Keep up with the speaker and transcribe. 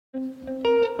Welcome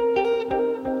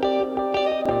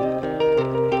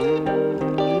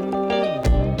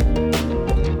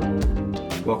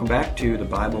back to the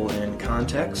Bible in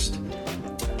Context.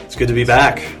 It's good to be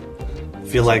back. I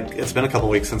feel like it's been a couple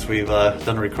weeks since we've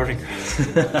done a recording.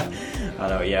 I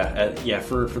know, yeah.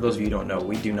 For those of you who don't know,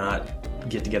 we do not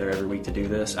get together every week to do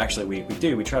this. Actually, we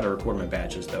do. We try to record them in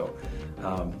batches, though.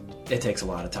 It takes a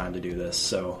lot of time to do this,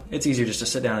 so it's easier just to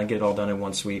sit down and get it all done in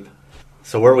one sweep.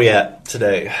 So where are we at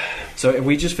today? So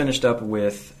we just finished up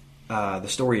with the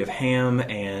story of Ham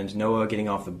and Noah getting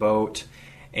off the boat,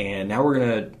 and now we're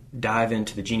going to dive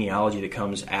into the genealogy that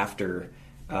comes after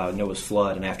Noah's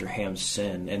flood and after Ham's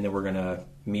sin, and then we're going to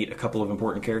meet a couple of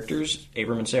important characters,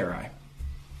 Abram and Sarai.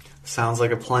 Sounds like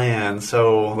a plan.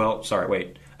 So,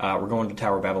 we're going to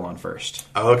Tower of Babylon first.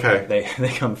 Oh, okay. They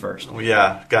come first. Well,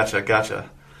 yeah,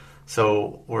 gotcha.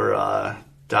 So we're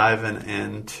diving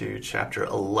into chapter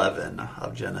 11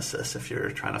 of Genesis, if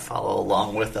you're trying to follow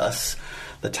along with us.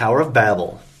 The Tower of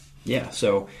Babel. Yeah,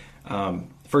 so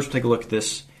first we'll take a look at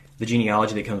the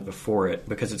genealogy that comes before it,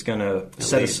 because it's going to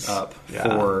set us up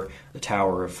for the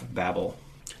Tower of Babel.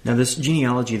 Now, this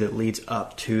genealogy that leads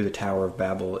up to the Tower of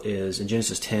Babel is in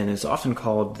Genesis 10. It's often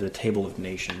called the Table of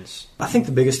Nations. I think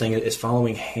the biggest thing is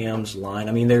following Ham's line.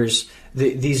 I mean, there's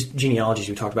these genealogies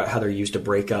we talked about, how they're used to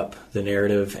break up the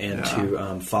narrative and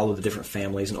to follow the different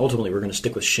families. And ultimately, we're going to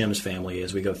stick with Shem's family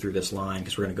as we go through this line,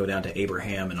 because we're going to go down to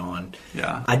Abraham and on.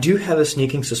 Yeah. I do have a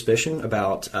sneaking suspicion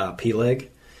about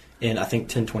Peleg in, I think,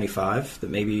 1025, that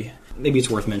maybe it's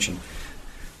worth mentioning.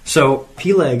 So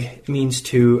Peleg means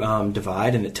to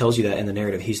divide, and it tells you that in the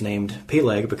narrative. He's named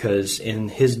Peleg because in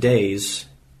his days,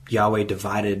 Yahweh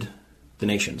divided the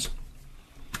nations.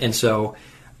 And so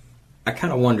I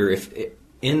kind of wonder if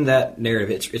in that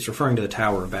narrative it's referring to the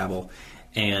Tower of Babel,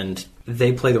 and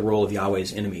they play the role of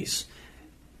Yahweh's enemies.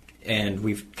 And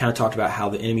we've kind of talked about how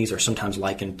the enemies are sometimes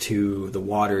likened to the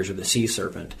waters or the sea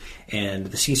serpent. And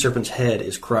the sea serpent's head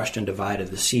is crushed and divided.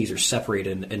 The seas are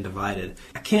separated and divided.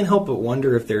 I can't help but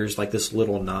wonder if there's like this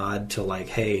little nod to like,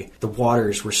 hey, the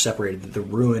waters were separated. The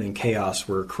ruin and chaos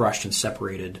were crushed and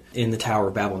separated in the Tower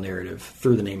of Babel narrative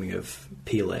through the naming of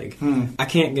Peleg. I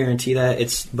can't guarantee that.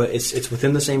 It's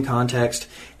within the same context.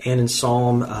 And in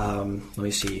Psalm,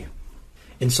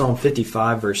 in Psalm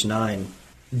 55, verse 9,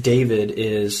 David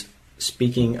is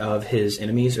speaking of his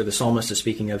enemies, or the psalmist is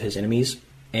speaking of his enemies,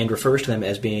 and refers to them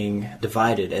as being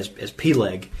divided, as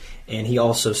Peleg. And he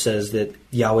also says that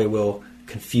Yahweh will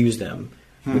confuse them,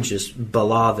 which is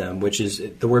bala them, which is,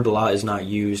 the word bala is not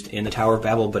used in the Tower of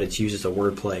Babel, but it's used as a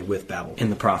wordplay with Babel in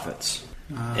the prophets.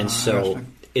 And so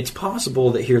it's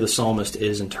possible that here the psalmist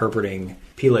is interpreting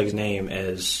Peleg's name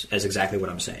as exactly what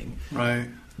I'm saying. Right.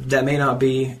 That may not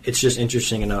be. It's just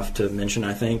interesting enough to mention,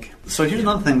 I think. So here's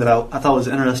another thing that I thought was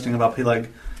interesting about Peleg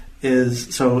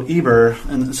is, so Eber,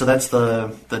 and so that's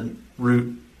the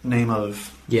root name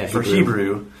for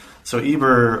Hebrew. So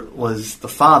Eber was the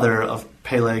father of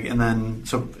Peleg, and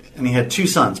he had two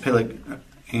sons, Peleg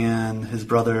and his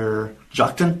brother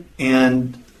Joktan.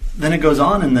 And then it goes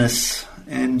on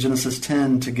in Genesis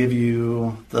 10 to give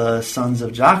you the sons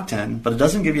of Joktan, but it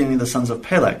doesn't give you any of the sons of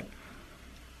Peleg.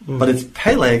 But it's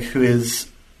Peleg who is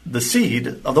the seed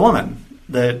of the woman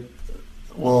that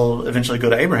will eventually go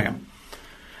to Abraham.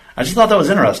 I just thought that was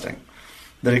interesting,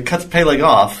 that it cuts Peleg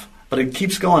off, but it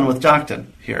keeps going with Joktan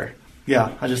here.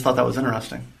 Yeah, I just thought that was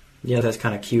interesting. Yeah, that's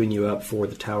kind of queuing you up for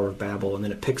the Tower of Babel, and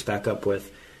then it picks back up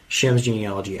with Shem's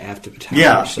genealogy after the Tower.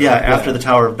 After the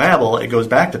Tower of Babel, it goes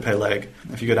back to Peleg.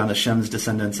 If you go down to Shem's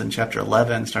descendants in chapter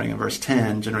 11, starting in verse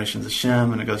 10, generations of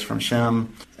Shem, and it goes from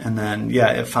Shem. And then,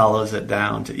 it follows it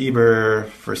down to Eber,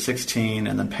 verse 16,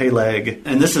 and then Peleg.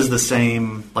 And this is the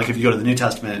same, like if you go to the New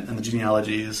Testament and the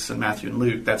genealogies in Matthew and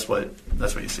Luke, that's what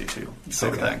you see too.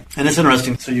 Same thing. And it's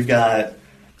interesting. So you've got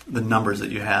the numbers that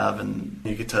you have, and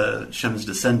you get to Shem's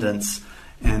descendants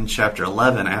in chapter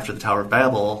 11 after the Tower of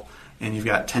Babel, and you've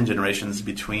got 10 generations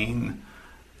between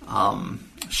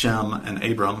Shem and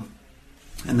Abram.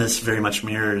 And this very much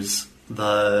mirrors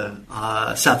the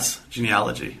Seth's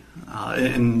genealogy.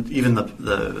 And even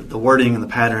the wording and the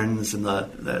patterns, and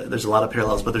there's a lot of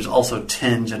parallels, but there's also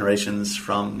 10 generations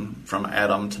from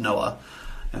Adam to Noah.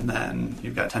 And then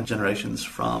you've got 10 generations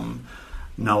from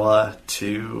Noah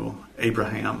to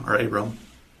Abram.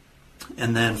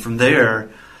 And then from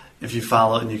there, if you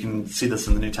follow, and you can see this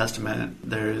in the New Testament,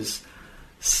 there's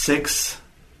 6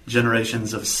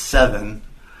 generations of 7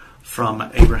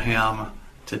 from Abraham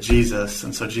to Jesus,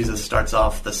 and so Jesus starts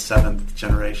off the 7th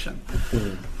generation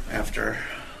after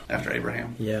after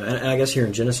Abraham. Yeah, and I guess here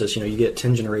in Genesis, you get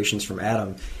 10 generations from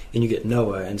Adam, and you get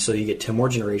Noah, and so you get 10 more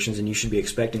generations, and you should be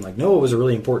expecting, Noah was a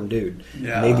really important dude.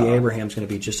 Yeah. Maybe Abraham's going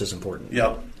to be just as important.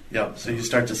 Yep. So you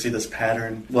start to see this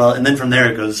pattern. Well, and then from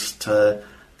there it goes to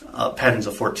patterns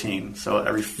of 14. So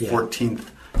every 14th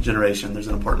generation, there's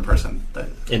an important person.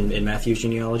 In Matthew's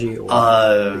genealogy? Or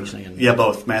yeah,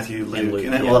 both. Matthew, Luke.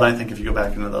 And Well, I think if you go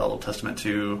back into the Old Testament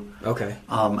too. Okay.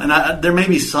 And there may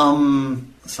be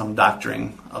some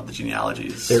doctoring of the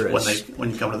genealogies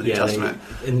when you come to the New Testament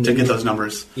to get those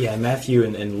numbers. Yeah, Matthew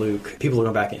and Luke, people are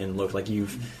going back and look,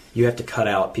 you have to cut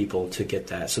out people to get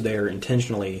that. So they're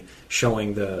intentionally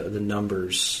showing the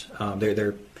numbers.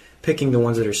 They're picking the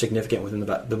ones that are significant within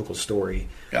the biblical story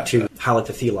to highlight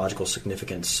the theological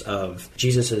significance of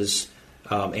Jesus'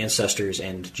 ancestors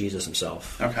and Jesus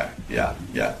himself. Okay, yeah.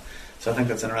 So I think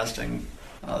that's interesting,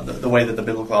 the way that the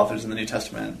biblical authors in the New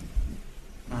Testament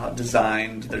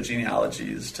designed their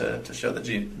genealogies to show that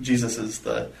Jesus is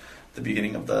the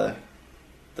beginning of the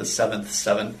seventh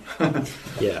seven.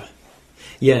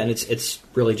 Yeah, and it's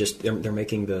really just they're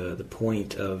making the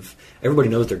point of everybody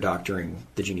knows they're doctoring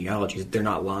the genealogies. They're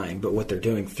not lying, but what they're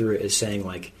doing through it is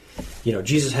saying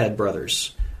Jesus had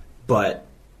brothers, but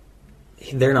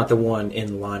they're not the one in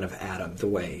the line of Adam the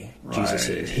way Jesus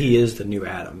is. He is the new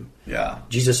Adam. Yeah.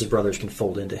 Jesus' brothers can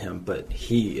fold into him, but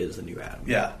he is the new Adam.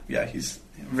 Yeah. He's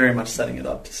very much setting it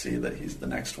up to see that he's the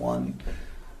next one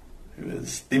who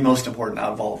is the most important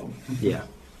out of all of them.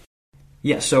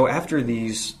 Yeah. So after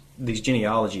these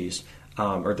genealogies,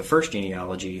 or the first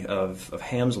genealogy of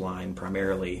Ham's line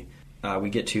primarily,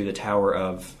 we get to the Tower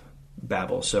of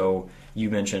Babel. So you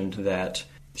mentioned that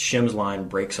Shem's line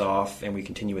breaks off and we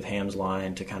continue with Ham's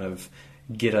line to kind of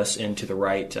get us into the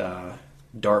right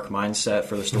dark mindset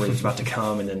for the story that's about to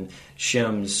come, and then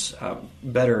Shem's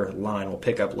better line will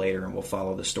pick up later and we'll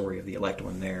follow the story of the elect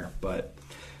one there. But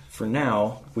for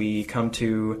now, we come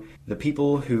to the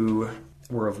people who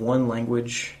were of one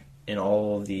language in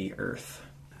all the earth.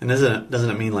 And doesn't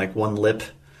it mean like one lip?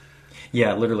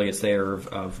 Yeah, literally it's there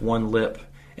of one lip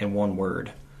and one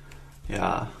word.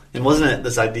 Yeah. And wasn't it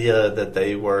this idea that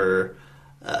they were,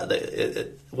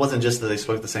 it wasn't just that they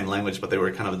spoke the same language, but they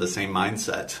were kind of the same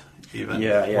mindset, even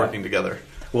working together?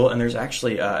 Well, and there's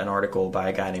actually an article by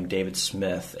a guy named David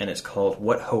Smith, and it's called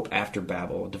What Hope After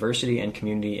Babel? Diversity and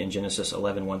Community in Genesis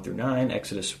 11, 1-9,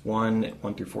 Exodus 1,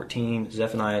 1-14,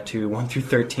 Zephaniah 2,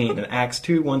 1-13, and Acts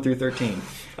 2, 1-13.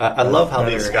 I love how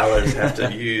these scholars have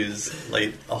to use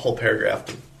a whole paragraph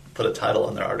to put a title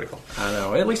on their article. I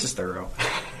know, at least it's thorough.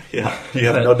 Yeah, you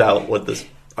have no doubt what this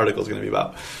article is going to be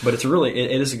about. But it's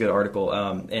it is a good article,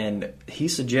 and he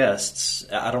suggests,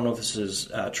 I don't know if this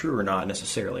is true or not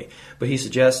necessarily, but he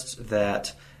suggests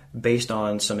that based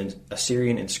on some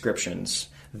Assyrian inscriptions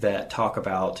that talk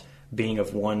about being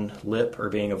of one lip or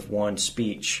being of one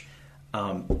speech,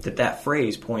 that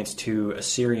phrase points to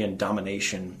Assyrian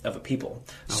domination of a people.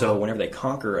 So whenever they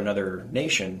conquer another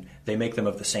nation, they make them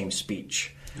of the same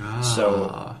speech.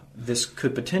 So this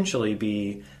could potentially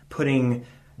be putting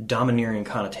domineering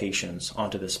connotations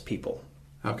onto this people.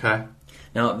 Okay.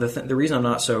 Now, the reason I'm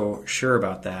not so sure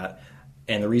about that,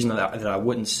 and the reason that I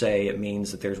wouldn't say it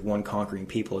means that there's one conquering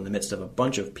people in the midst of a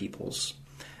bunch of peoples,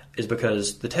 is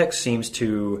because the text seems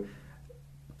to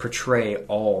portray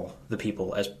all the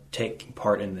people as taking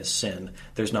part in this sin.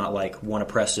 There's not one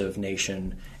oppressive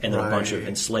nation and then a bunch of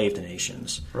enslaved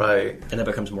nations. Right. And that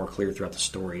becomes more clear throughout the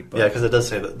story. But because it does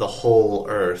say that the whole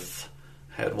earth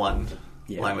had one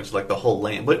language, like the whole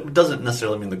land. But it doesn't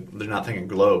necessarily mean they're not thinking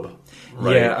globe.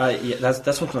 Right? Yeah,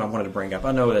 that's something I wanted to bring up.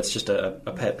 I know that's just a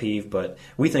pet peeve, but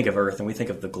we think of earth and we think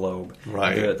of the globe.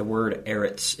 Right. The word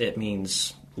eretz, it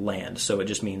means land, so it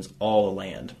just means all the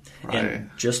land. Right.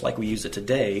 And just like we use it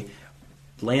today,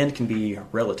 land can be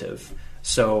relative.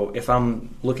 So if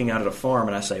I'm looking out at a farm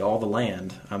and I say all the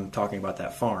land, I'm talking about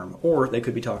that farm. Or they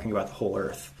could be talking about the whole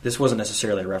earth. This wasn't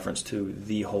necessarily a reference to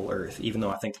the whole earth, even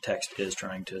though I think the text is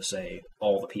trying to say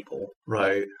all the people.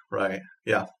 Right.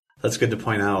 Yeah, that's good to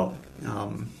point out.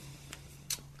 All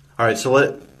right, so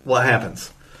what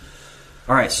happens?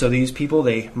 All right, so these people,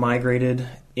 they migrated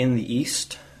in the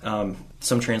east.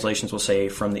 Some translations will say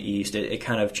from the east. It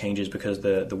kind of changes because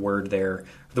the word there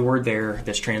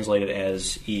that's translated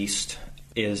as east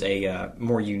is a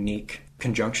more unique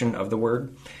conjunction of the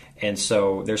word. And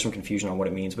so there's some confusion on what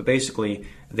it means. But basically,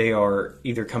 they are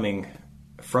either coming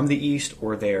from the east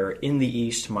or they're in the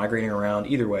east, migrating around.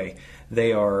 Either way,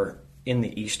 they are in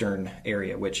the eastern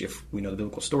area, which if we know the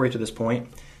biblical story to this point,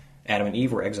 Adam and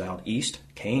Eve were exiled east.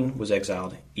 Cain was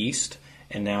exiled east.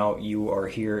 And now you are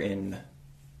here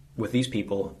with these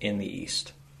people in the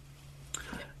east.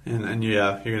 And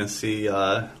yeah, you're going to see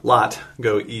Lot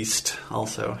go east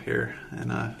also here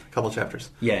in a couple chapters.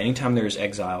 Yeah, anytime there's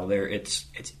exile, it's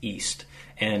east.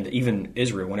 And even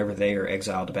Israel, whenever they are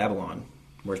exiled to Babylon,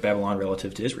 where's Babylon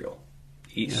relative to Israel?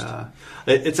 East. Yeah.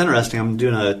 It's interesting. I'm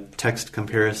doing a text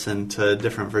comparison to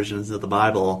different versions of the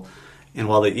Bible. And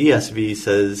while the ESV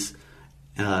says,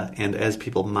 and as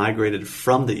people migrated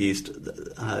from the east,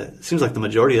 it seems like the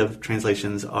majority of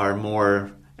translations are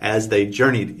more as they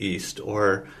journeyed east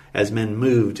or as men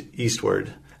moved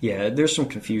eastward. Yeah, there's some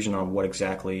confusion on what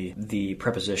exactly the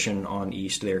preposition on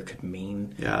east there could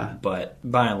mean. Yeah. But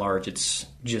by and large, it's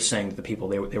just saying that the people,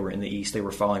 they were in the east, they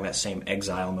were following that same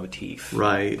exile motif.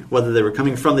 Right. Whether they were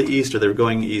coming from the east or they were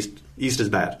going east, east is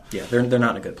bad. Yeah, they're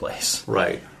not in a good place.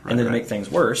 Right. And then to make things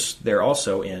worse, they're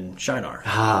also in Shinar.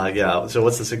 Ah, yeah. So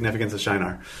what's the significance of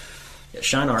Shinar? Yeah,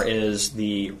 Shinar is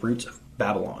the roots of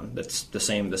Babylon. That's the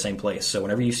same place. So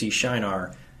whenever you see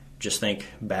Shinar, just think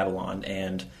Babylon.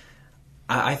 And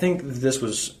I think this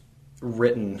was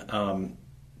written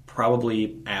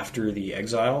probably after the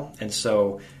exile, and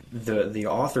so the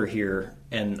author here,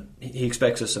 and he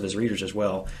expects this of his readers as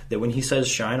well, that when he says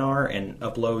Shinar and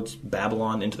uploads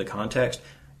Babylon into the context,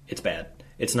 it's bad.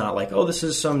 It's not like, oh, this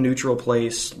is some neutral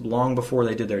place long before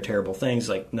they did their terrible things.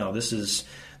 Like, no, this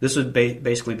would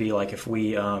basically be like if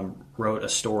we wrote a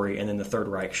story and then the Third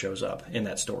Reich shows up in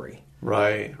that story.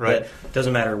 Right. But it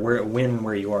doesn't matter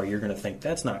where you are, you're going to think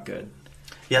that's not good.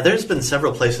 Yeah, there's been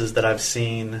several places that I've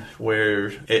seen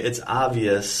where it's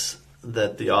obvious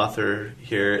that the author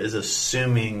here is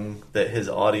assuming that his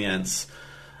audience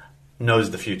knows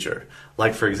the future.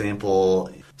 Like, for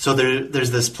example, so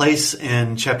there's this place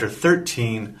in chapter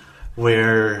 13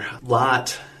 where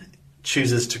Lot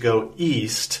chooses to go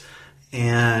east,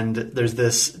 and there's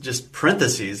this just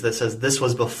parentheses that says this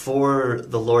was before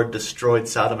the Lord destroyed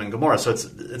Sodom and Gomorrah. So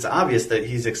it's obvious that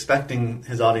he's expecting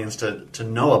his audience to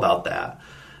know about that,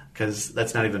 because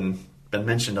that's not even been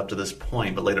mentioned up to this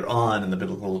point. But later on in the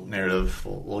biblical narrative,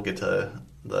 we'll get to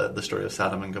the story of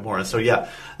Sodom and Gomorrah. So yeah,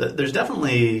 there's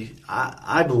definitely,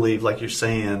 I believe, like you're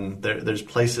saying, there's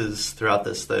places throughout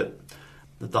this that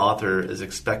the author is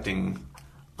expecting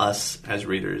us as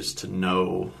readers to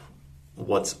know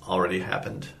what's already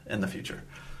happened in the future.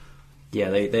 Yeah,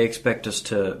 they expect us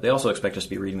to. They also expect us to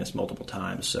be reading this multiple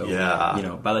times. So,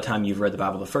 yeah. By the time you've read the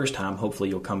Bible the first time, hopefully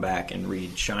you'll come back and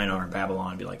read Shinar and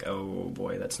Babylon and be like, oh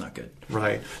boy, that's not good.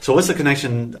 Right. So, what's the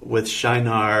connection with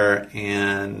Shinar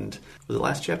and the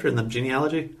last chapter in the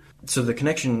genealogy? So, the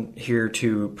connection here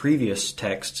to previous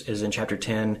texts is in chapter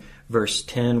 10, verse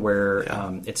 10, where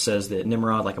it says that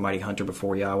Nimrod, like a mighty hunter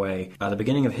before Yahweh, the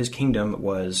beginning of his kingdom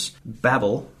was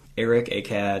Babel, Erech,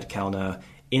 Akkad, Calneh,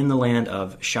 in the land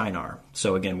of Shinar.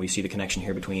 So again, we see the connection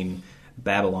here between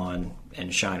Babylon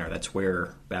and Shinar. That's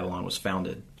where Babylon was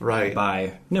founded. Right.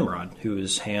 By Nimrod, who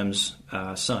is Ham's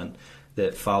son,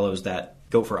 that follows that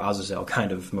goat for Azazel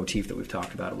kind of motif that we've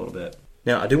talked about a little bit.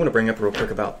 Now, I do want to bring up real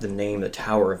quick about the name, the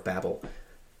Tower of Babel.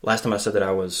 Last time I said that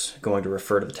I was going to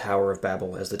refer to the Tower of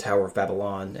Babel as the Tower of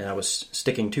Babylon, and I was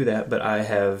sticking to that, but I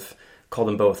have called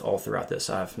them both all throughout this.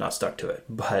 I've not stuck to it.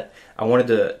 But I wanted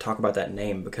to talk about that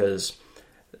name because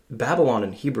Babylon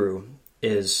in Hebrew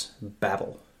is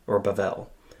Babel or Bavel.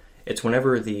 It's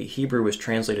whenever the Hebrew was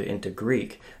translated into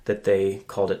Greek that they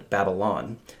called it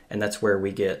Babylon, and that's where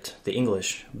we get the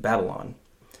English Babylon.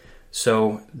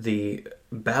 So the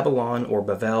Babylon or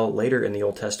Bavel later in the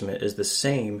Old Testament is the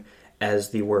same as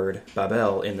the word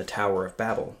Babel in the Tower of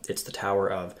Babel. It's the Tower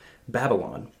of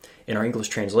Babylon. In our English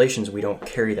translations, we don't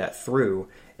carry that through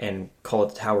and call it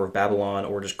the Tower of Babylon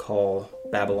or just call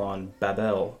Babylon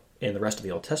Babel in the rest of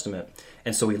the Old Testament.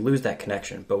 And so we lose that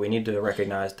connection. But we need to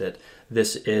recognize that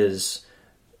this is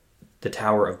the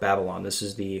Tower of Babylon. This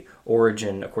is the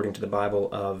origin, according to the Bible,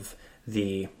 of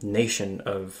the nation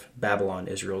of Babylon,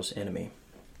 Israel's enemy.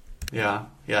 Yeah.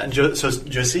 And so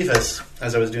Josephus,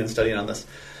 as I was doing studying on this,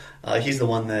 he's the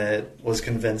one that was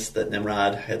convinced that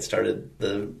Nimrod had started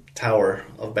the Tower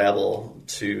of Babel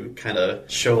to kind of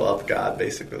show up God,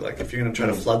 basically. Like, if you're going to try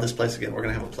to flood this place again, we're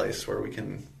going to have a place where we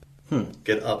can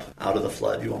get up out of the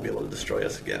flood. You won't be able to destroy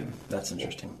us again. That's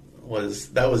interesting.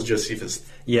 That was Josephus'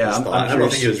 thought. I don't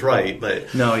think he was right,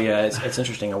 but no, yeah, it's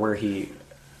interesting where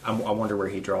I wonder where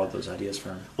he drew those ideas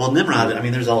from. Well, Nimrod, I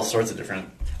mean, there's all sorts of different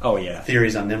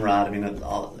theories on Nimrod. I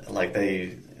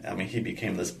mean, he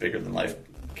became this bigger than life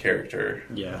character.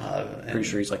 Yeah, pretty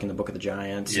sure he's like in the Book of the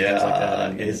Giants. Yeah, and things like that,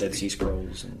 and in the Dead Sea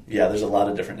Scrolls. And yeah, there's a lot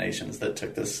of different nations that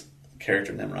took this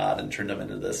character Nimrod and turned him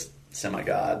into this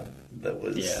semi-god that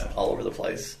was all over the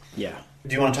place. Yeah.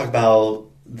 Do you want to talk about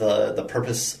the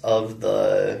purpose of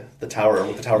the tower,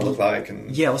 what the tower looked like?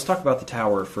 Yeah, let's talk about the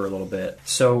tower for a little bit.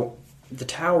 So the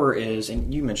tower is,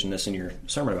 and you mentioned this in your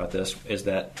sermon about this, is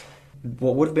that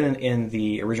what would have been in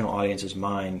the original audience's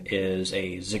mind is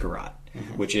a ziggurat,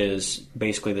 which is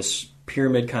basically this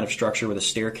pyramid kind of structure with a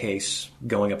staircase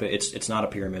going up. It's not a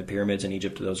pyramid. Pyramids in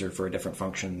Egypt, those are for a different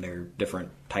function. They're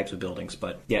different types of buildings.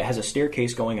 But yeah, it has a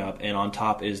staircase going up, and on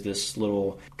top is this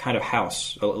little kind of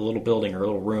house, a little building or a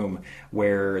little room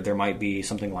where there might be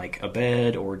something like a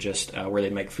bed or just where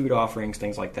they'd make food offerings,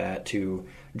 things like that, to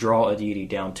draw a deity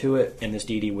down to it. And this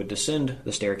deity would descend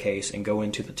the staircase and go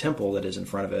into the temple that is in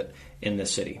front of it in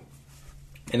this city.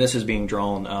 And this is being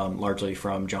drawn largely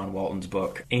from John Walton's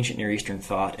book, Ancient Near Eastern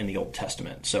Thought in the Old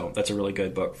Testament. So that's a really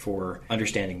good book for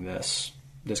understanding this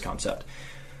concept.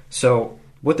 So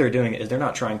what they're doing is they're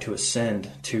not trying to ascend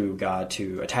to God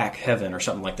to attack heaven or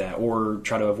something like that, or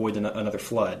try to avoid another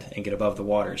flood and get above the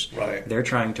waters. Right. They're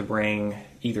trying to bring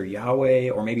either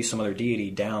Yahweh or maybe some other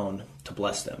deity down to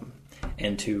bless them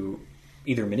and to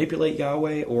either manipulate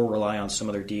Yahweh or rely on some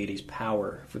other deity's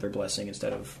power for their blessing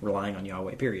instead of relying on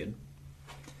Yahweh, period.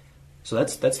 So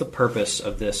that's the purpose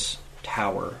of this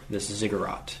tower, this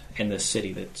ziggurat, and this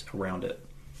city that's around it.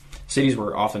 Cities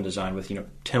were often designed with,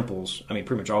 temples. I mean,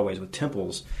 pretty much always with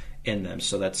temples in them.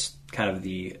 So that's kind of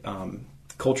the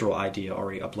cultural idea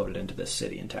already uploaded into this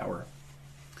city and tower.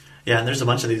 Yeah, and there's a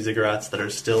bunch of these ziggurats that are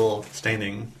still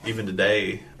standing even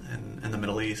today in the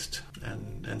Middle East.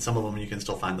 And some of them you can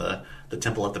still find the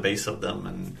temple at the base of them.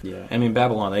 And yeah, I mean,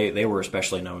 Babylon, they were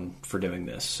especially known for doing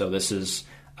this. So this is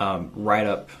right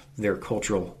up their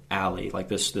cultural alley. Like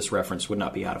this reference would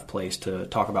not be out of place to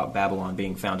talk about Babylon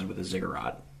being founded with a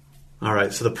ziggurat. All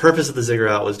right, so the purpose of the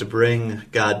ziggurat was to bring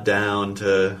God down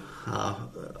to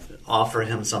offer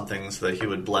him something so that he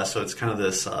would bless. So it's kind of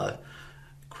this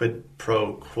quid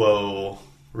pro quo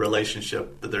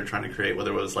relationship that they're trying to create,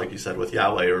 whether it was, like you said, with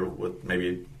Yahweh or with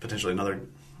maybe potentially another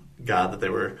God that they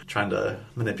were trying to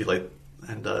manipulate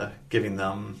and giving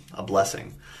them a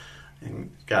blessing.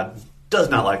 And God does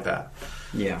not like that.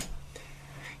 Yeah.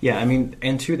 Yeah, I mean,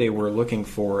 and too, they were looking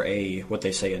for a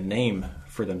name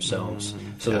for themselves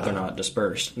so that they're not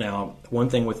dispersed. Now, one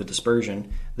thing with the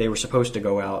dispersion, they were supposed to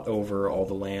go out over all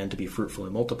the land to be fruitful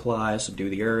and multiply, subdue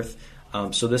the earth.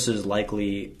 So this is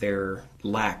likely their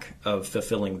lack of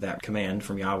fulfilling that command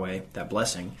from Yahweh, that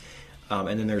blessing.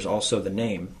 And then there's also the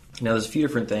name. Now, there's a few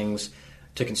different things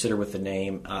to consider with the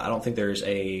name. I don't think there's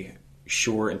a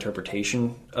sure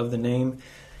interpretation of the name,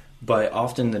 but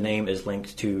often the name is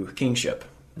linked to kingship.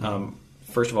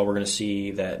 First of all, we're going to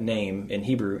see that name in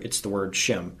Hebrew, it's the word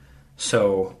Shem.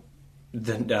 So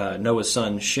Noah's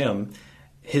son, Shem,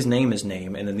 his name is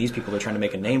name, and then these people are trying to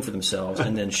make a name for themselves,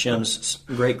 and then Shem's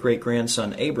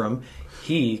great-great-grandson, Abram,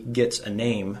 he gets a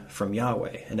name from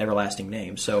Yahweh, an everlasting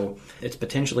name. So it's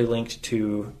potentially linked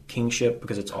to kingship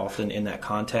because it's often in that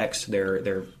context.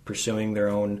 They're pursuing their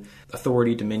own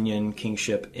authority, dominion,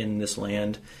 kingship in this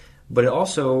land. But it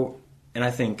also, and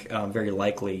I think very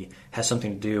likely, has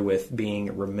something to do with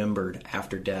being remembered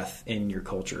after death in your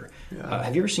culture. Yeah.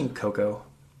 Have you ever seen Coco?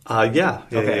 Yeah.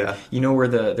 Okay. You know where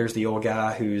there's the old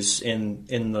guy who's in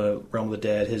the realm of the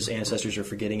dead. His ancestors are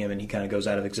forgetting him, and he kind of goes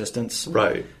out of existence.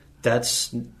 Right.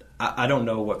 I don't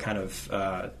know what kind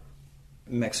of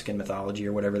Mexican mythology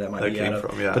or whatever that might be out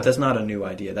of, but that's not a new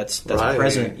idea. That's right.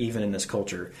 Present even in this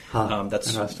culture.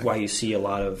 That's why you see a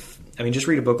lot of. I mean, just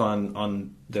read a book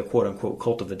on the quote unquote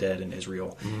cult of the dead in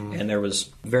Israel, and there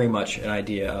was very much an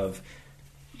idea of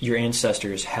your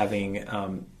ancestors having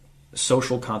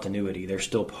social continuity. They're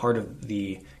still part of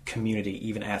the community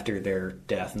even after their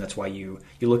death, and that's why you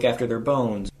look after their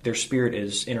bones. Their spirit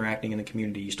is interacting in the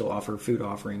community. You still offer food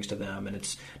offerings to them, and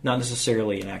it's not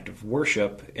necessarily an act of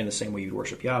worship in the same way you'd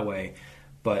worship Yahweh,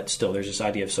 but still there's this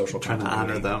idea of social continuity. Trying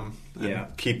to honor them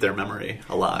and keep their memory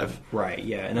alive. Right,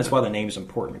 yeah, and that's why the name is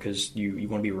important, because you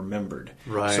want to be remembered.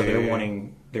 Right. So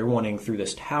they're wanting through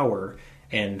this tower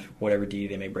and whatever deity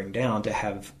they may bring down to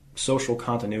have social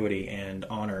continuity and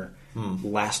honor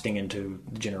lasting into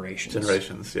generations.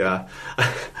 Generations, yeah.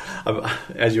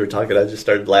 As you were talking, I just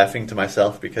started laughing to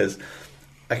myself because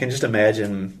I can just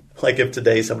imagine, like, if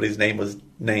today somebody's name was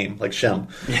like Shem.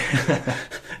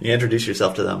 You introduce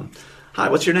yourself to them. Hi,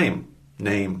 what's your name?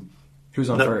 Name. Who's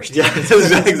on first? Yeah,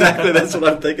 exactly. That's what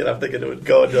I'm thinking. I'm thinking it would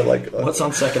go into like... what's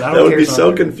on second? That would be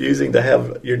so confusing to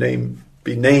have your name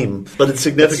be named. But it's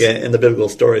significant in the biblical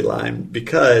storyline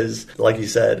because, like you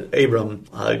said, Abram,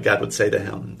 God would say to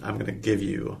him, I'm going to give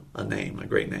you a name, a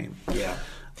great name. Yeah.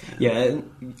 Yeah,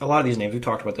 and a lot of these names, we've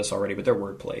talked about this already, but they're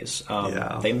word plays.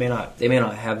 They may not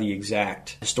have the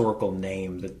exact historical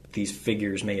name that these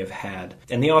figures may have had.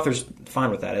 And the author's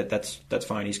fine with that. That's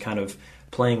fine. He's kind of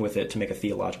playing with it to make a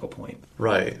theological point.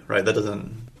 Right. That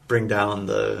doesn't bring down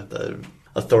the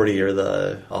authority or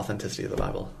the authenticity of the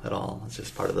Bible at all. It's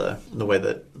just part of the way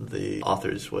that the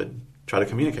authors would try to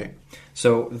communicate.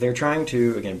 So they're trying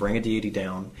to, again, bring a deity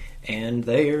down, and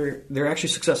they're actually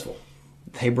successful.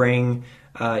 They bring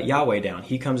Yahweh down.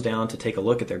 He comes down to take a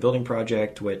look at their building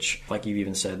project, which, like you've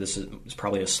even said, this is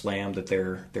probably a slam that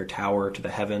their tower to the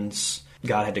heavens,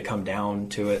 God had to come down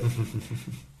to it.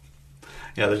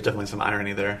 Yeah, there's definitely some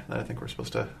irony there that I think we're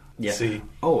supposed to see.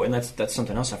 Oh, and that's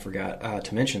something else I forgot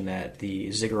to mention, that the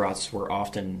ziggurats were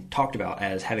often talked about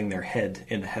as having their head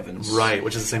in the heavens. Right,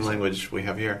 which is the same language we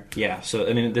have here. Yeah, so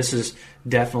I mean, this is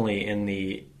definitely in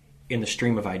the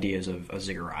stream of ideas of a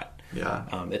ziggurat.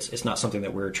 Yeah. It's not something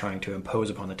that we're trying to impose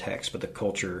upon the text, but the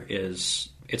culture it's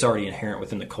already inherent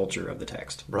within the culture of the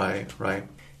text. Right.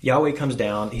 Yahweh comes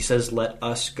down. He says, "Let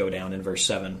us go down" in verse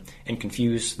 7 and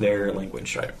confuse their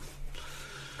language. Right.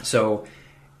 So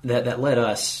that "let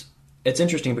us," it's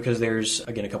interesting because there's,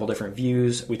 again, a couple different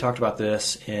views. We talked about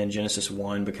this in Genesis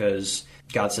 1 because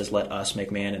God says, "Let us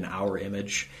make man in our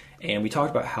image." And we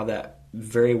talked about how that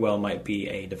very well might be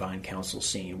a divine council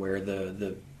scene where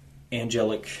the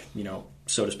angelic,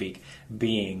 so to speak,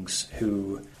 beings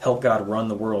who help God run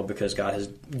the world because God has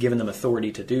given them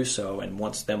authority to do so and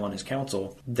wants them on his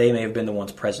council, they may have been the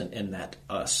ones present in that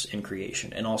us in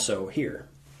creation and also here.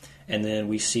 And then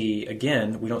we see,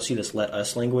 again, we don't see this "let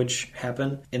us" language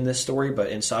happen in this story, but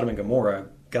in Sodom and Gomorrah,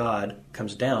 God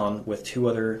comes down with two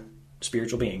other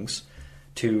spiritual beings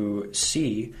to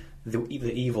see the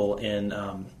evil in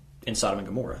Sodom and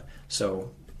Gomorrah.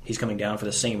 So he's coming down for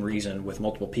the same reason with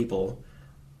multiple people.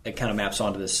 It kind of maps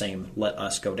onto the same "let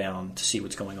us go down" to see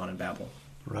what's going on in Babel.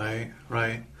 Right.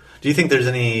 Do you think there's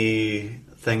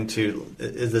anything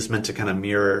is this meant to kind of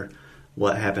mirror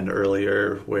what happened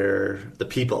earlier where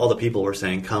all the people were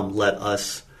saying, "Come, let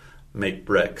us make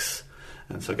bricks,"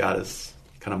 and so God is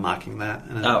kind of mocking that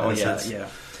in a sense? Yeah,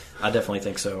 I definitely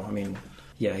think so. I mean,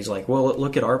 yeah, he's like, well,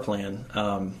 look at our plan.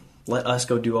 Let us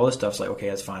go do all this stuff. It's like, okay,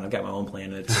 that's fine. I've got my own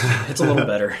plan. It's a little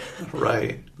better.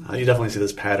 Right. You definitely see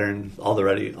this pattern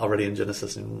already in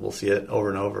Genesis, and we'll see it over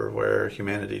and over where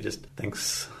humanity just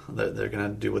thinks that they're going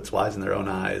to do what's wise in their own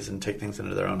eyes and take things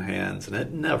into their own hands, and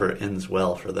it never ends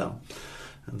well for them.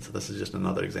 And so this is just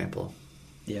another example.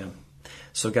 Yeah.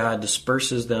 So God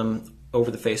disperses them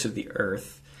over the face of the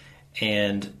earth,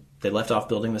 and they left off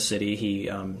building the city. He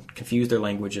confused their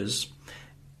languages.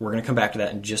 We're going to come back to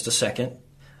that in just a second.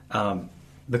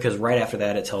 Because right after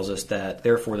that it tells us that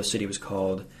therefore the city was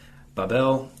called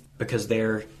Babel, because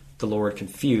there the Lord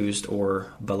confused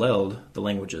or Baleled the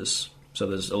languages. So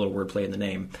there's a little wordplay in the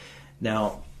name.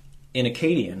 Now, in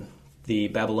Akkadian, the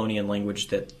Babylonian language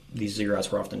that these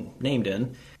ziggurats were often named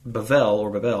in,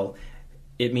 Babel,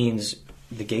 it means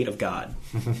the gate of God.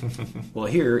 Well,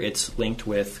 here it's linked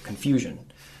with confusion.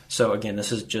 So again,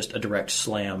 this is just a direct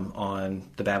slam on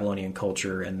the Babylonian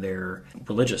culture and their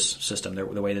religious system,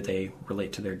 the way that they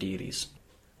relate to their deities.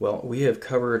 Well, we have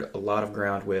covered a lot of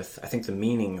ground with, I think, the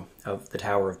meaning of the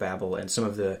Tower of Babel and some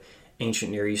of the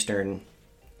ancient Near Eastern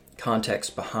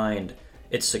context behind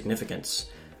its significance.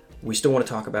 We still want to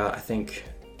talk about, I think,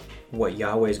 what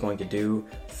Yahweh is going to do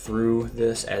through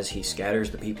this as he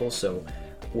scatters the people. So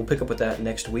we'll pick up with that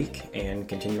next week and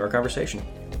continue our conversation.